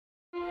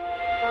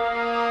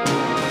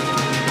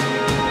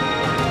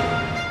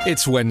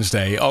It's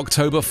Wednesday,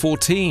 October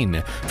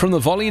 14. From the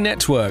Volley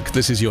Network,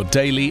 this is your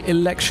daily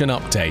election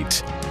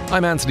update.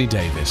 I'm Anthony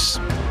Davis.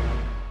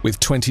 With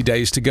 20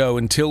 days to go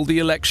until the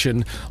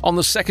election, on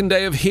the second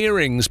day of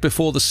hearings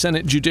before the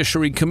Senate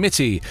Judiciary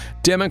Committee,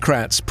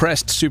 Democrats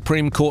pressed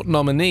Supreme Court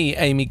nominee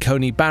Amy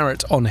Coney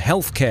Barrett on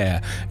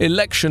healthcare,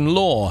 election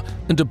law,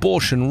 and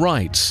abortion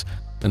rights,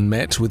 and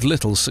met with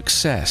little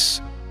success.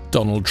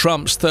 Donald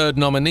Trump's third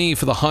nominee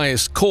for the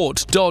highest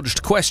court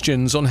dodged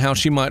questions on how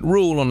she might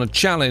rule on a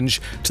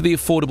challenge to the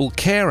Affordable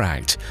Care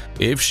Act,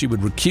 if she would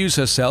recuse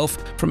herself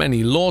from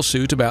any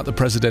lawsuit about the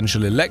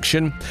presidential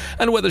election,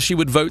 and whether she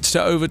would vote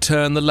to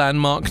overturn the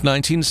landmark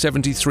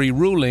 1973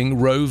 ruling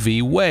Roe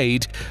v.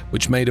 Wade,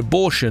 which made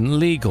abortion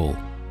legal.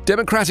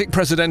 Democratic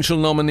presidential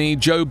nominee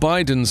Joe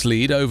Biden's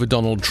lead over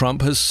Donald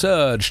Trump has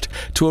surged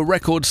to a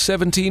record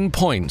 17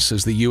 points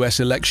as the U.S.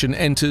 election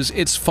enters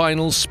its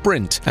final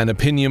sprint, an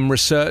Opinion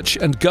Research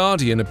and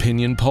Guardian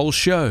opinion poll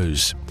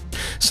shows.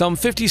 Some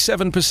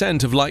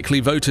 57% of likely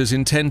voters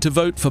intend to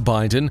vote for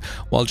Biden,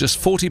 while just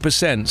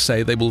 40%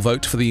 say they will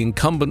vote for the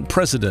incumbent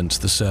president,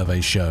 the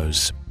survey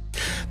shows.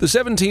 The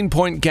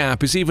 17-point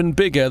gap is even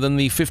bigger than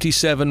the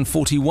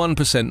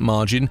 57-41%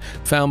 margin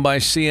found by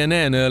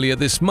CNN earlier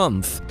this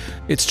month.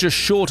 It's just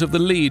short of the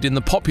lead in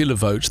the popular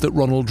vote that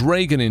Ronald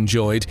Reagan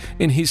enjoyed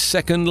in his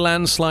second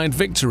landslide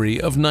victory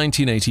of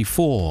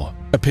 1984.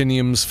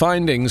 Opinion's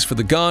findings for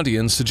The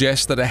Guardian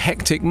suggest that a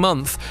hectic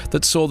month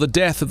that saw the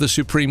death of the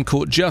Supreme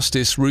Court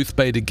Justice Ruth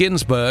Bader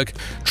Ginsburg,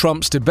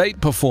 Trump's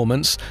debate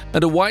performance,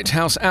 and a White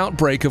House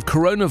outbreak of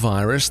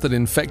coronavirus that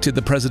infected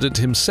the president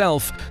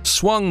himself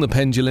swung the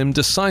pendulum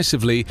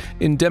decisively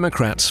in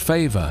Democrats'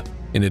 favor.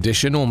 In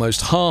addition,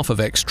 almost half of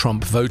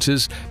ex-Trump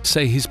voters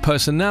say his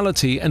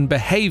personality and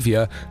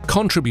behavior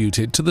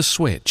contributed to the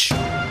switch.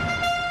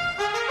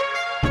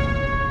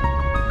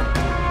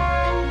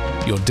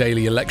 Your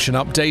daily election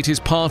update is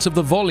part of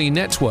the Volley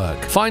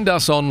Network. Find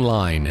us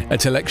online at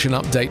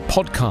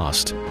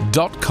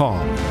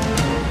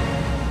electionupdatepodcast.com.